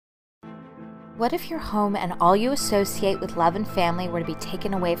What if your home and all you associate with love and family were to be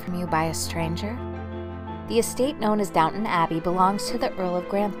taken away from you by a stranger? The estate known as Downton Abbey belongs to the Earl of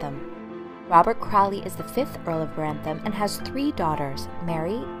Grantham. Robert Crawley is the 5th Earl of Grantham and has 3 daughters,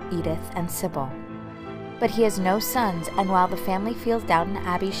 Mary, Edith, and Sybil. But he has no sons, and while the family feels Downton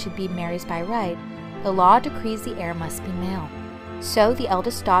Abbey should be Mary's by right, the law decrees the heir must be male. So the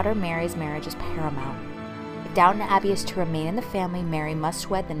eldest daughter Mary's marriage is paramount. If Downton Abbey is to remain in the family, Mary must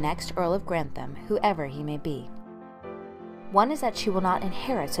wed the next Earl of Grantham, whoever he may be. One is that she will not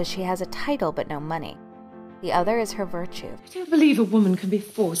inherit, so she has a title but no money. The other is her virtue. I don't believe a woman can be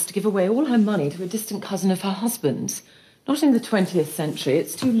forced to give away all her money to a distant cousin of her husband's. Not in the 20th century.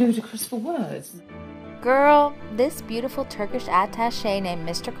 It's too ludicrous for words. Girl, this beautiful Turkish attaché named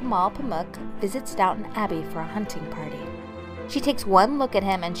Mr. Kemal Pamuk visits Downton Abbey for a hunting party. She takes one look at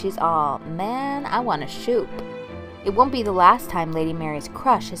him and she's all, man, I want to shoot. It won't be the last time Lady Mary's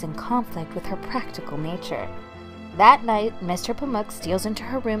crush is in conflict with her practical nature. That night, Mr. Pamuk steals into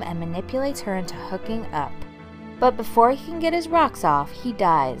her room and manipulates her into hooking up. But before he can get his rocks off, he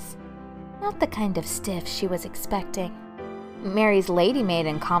dies. Not the kind of stiff she was expecting. Mary's lady maid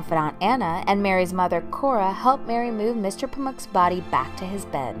and confidant Anna and Mary's mother Cora help Mary move Mr. Pamuk's body back to his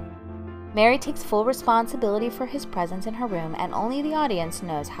bed. Mary takes full responsibility for his presence in her room, and only the audience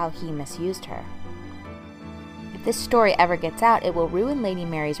knows how he misused her. If this story ever gets out, it will ruin Lady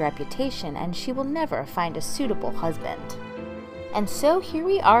Mary's reputation, and she will never find a suitable husband. And so here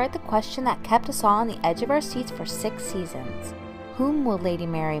we are at the question that kept us all on the edge of our seats for 6 seasons. Whom will Lady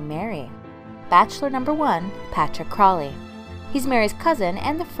Mary marry? Bachelor number 1, Patrick Crawley. He's Mary's cousin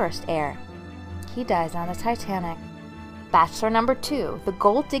and the first heir. He dies on the Titanic. Bachelor number 2, the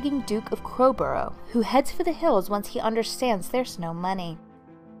gold-digging Duke of Crowborough, who heads for the hills once he understands there's no money.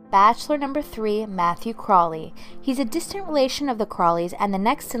 Bachelor number 3, Matthew Crawley. He's a distant relation of the Crawleys and the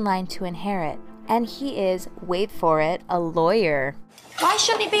next in line to inherit. And he is, wait for it, a lawyer. Why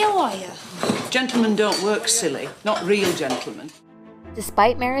shouldn't he be a lawyer? Gentlemen don't work silly, not real gentlemen.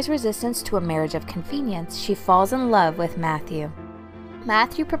 Despite Mary's resistance to a marriage of convenience, she falls in love with Matthew.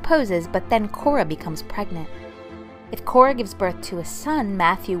 Matthew proposes, but then Cora becomes pregnant. If Cora gives birth to a son,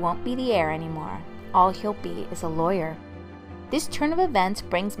 Matthew won't be the heir anymore. All he'll be is a lawyer. This turn of events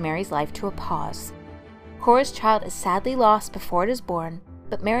brings Mary's life to a pause. Cora's child is sadly lost before it is born,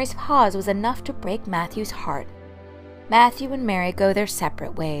 but Mary's pause was enough to break Matthew's heart. Matthew and Mary go their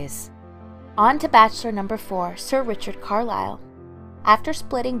separate ways. On to bachelor number 4, Sir Richard Carlisle. After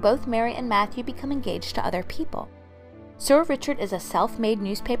splitting, both Mary and Matthew become engaged to other people. Sir Richard is a self-made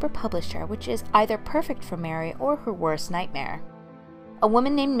newspaper publisher, which is either perfect for Mary or her worst nightmare. A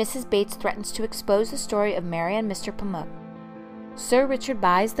woman named Mrs. Bates threatens to expose the story of Mary and Mr. Pamuk. Sir Richard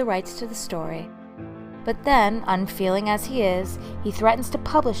buys the rights to the story, but then, unfeeling as he is, he threatens to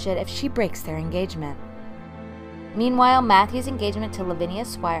publish it if she breaks their engagement. Meanwhile, Matthew's engagement to Lavinia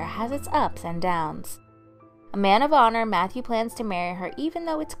Swire has its ups and downs. A man of honor, Matthew plans to marry her even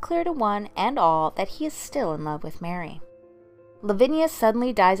though it's clear to one and all that he is still in love with Mary. Lavinia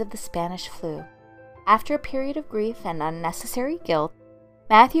suddenly dies of the Spanish flu. After a period of grief and unnecessary guilt,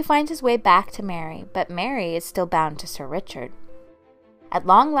 Matthew finds his way back to Mary, but Mary is still bound to Sir Richard. At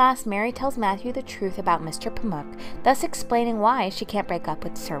long last, Mary tells Matthew the truth about Mr. Pamuk, thus explaining why she can't break up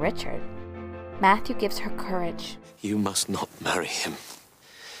with Sir Richard. Matthew gives her courage. You must not marry him.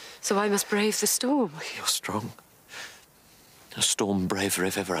 So I must brave the storm. You're strong. A storm braver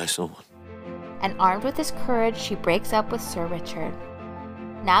if ever I saw one. And armed with this courage, she breaks up with Sir Richard.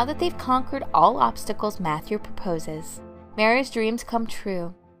 Now that they've conquered all obstacles, Matthew proposes. Mary's dreams come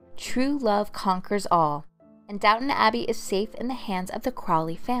true. True love conquers all. And Downton Abbey is safe in the hands of the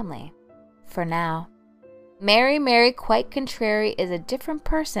Crawley family. For now. Mary, quite contrary, is a different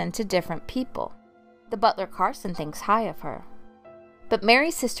person to different people. The butler Carson thinks high of her. But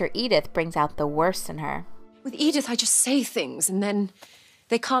Mary's sister Edith brings out the worst in her. With Edith, I just say things and then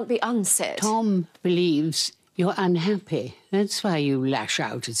they can't be unsaid. Tom believes you're unhappy. That's why you lash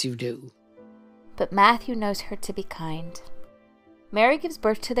out as you do. But Matthew knows her to be kind. Mary gives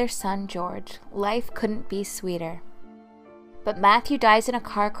birth to their son, George. Life couldn't be sweeter. But Matthew dies in a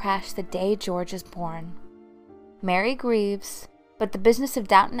car crash the day George is born. Mary grieves, but the business of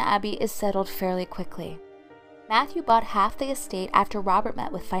Downton Abbey is settled fairly quickly. Matthew bought half the estate after Robert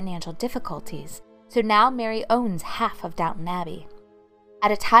met with financial difficulties, so now Mary owns half of Downton Abbey.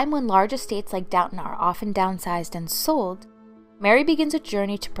 At a time when large estates like Downton are often downsized and sold, Mary begins a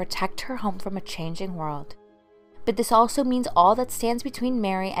journey to protect her home from a changing world. But this also means all that stands between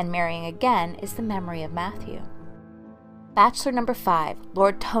Mary and marrying again is the memory of Matthew. Bachelor number 5,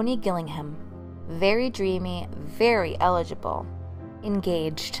 Lord Tony Gillingham. Very dreamy, very eligible.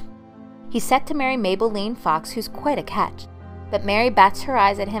 Engaged. He's set to marry Mabel Lane Fox, who's quite a catch, but Mary bats her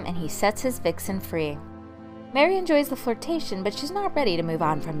eyes at him and he sets his vixen free. Mary enjoys the flirtation, but she's not ready to move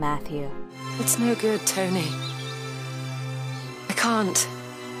on from Matthew. It's no good, Tony. I can't.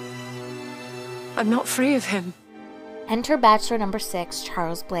 I'm not free of him. Enter bachelor number 6,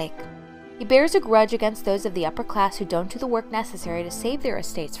 Charles Blake. He bears a grudge against those of the upper class who don't do the work necessary to save their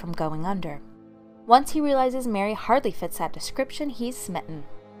estates from going under. Once he realizes Mary hardly fits that description, he's smitten.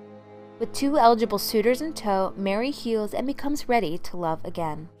 With 2 eligible suitors in tow, Mary heals and becomes ready to love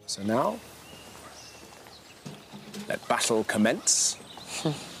again. So now, let battle commence.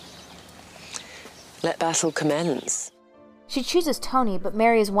 Let battle commence. She chooses Tony, but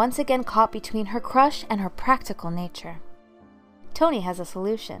Mary is once again caught between her crush and her practical nature. Tony has a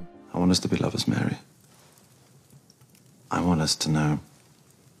solution. I want us to be lovers, Mary. I want us to know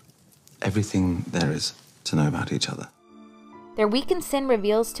everything there is to know about each other. Their weakened sin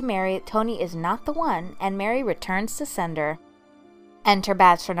reveals to Mary that Tony is not the one, and Mary returns to sender. Enter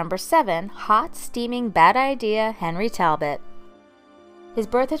bachelor number 7, hot, steaming, bad idea, Henry Talbot. His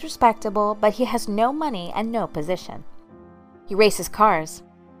birth is respectable, but he has no money and no position. He races cars.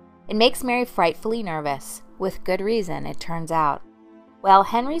 It makes Mary frightfully nervous. With good reason, it turns out. While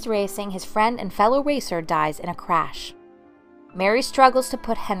Henry's racing, his friend and fellow racer dies in a crash. Mary struggles to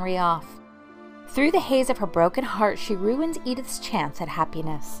put Henry off. Through the haze of her broken heart, she ruins Edith's chance at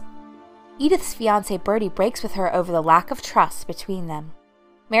happiness. Edith's fiancé Bertie breaks with her over the lack of trust between them.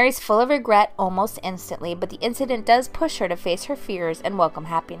 Mary's full of regret almost instantly, but the incident does push her to face her fears and welcome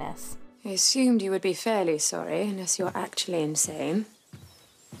happiness. I assumed you would be fairly sorry, unless you're actually insane.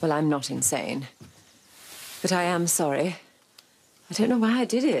 Well, I'm not insane. But I am sorry. I don't know why I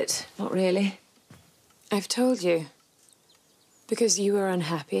did it. Not really. I've told you. Because you were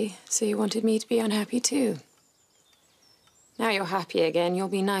unhappy, so you wanted me to be unhappy too. Now you're happy again, you'll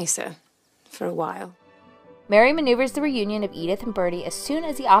be nicer. For a while. Mary maneuvers the reunion of Edith and Bertie as soon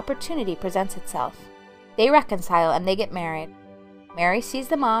as the opportunity presents itself. They reconcile and they get married. Mary sees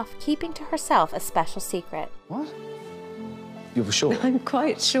them off, keeping to herself a special secret. What? You were sure? I'm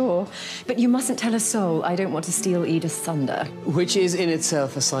quite sure. But you mustn't tell a soul. I don't want to steal Edith's thunder. Which is in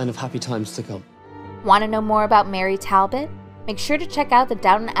itself a sign of happy times to come. Want to know more about Mary Talbot? Make sure to check out the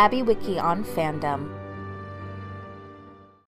Downtown Abbey wiki on fandom.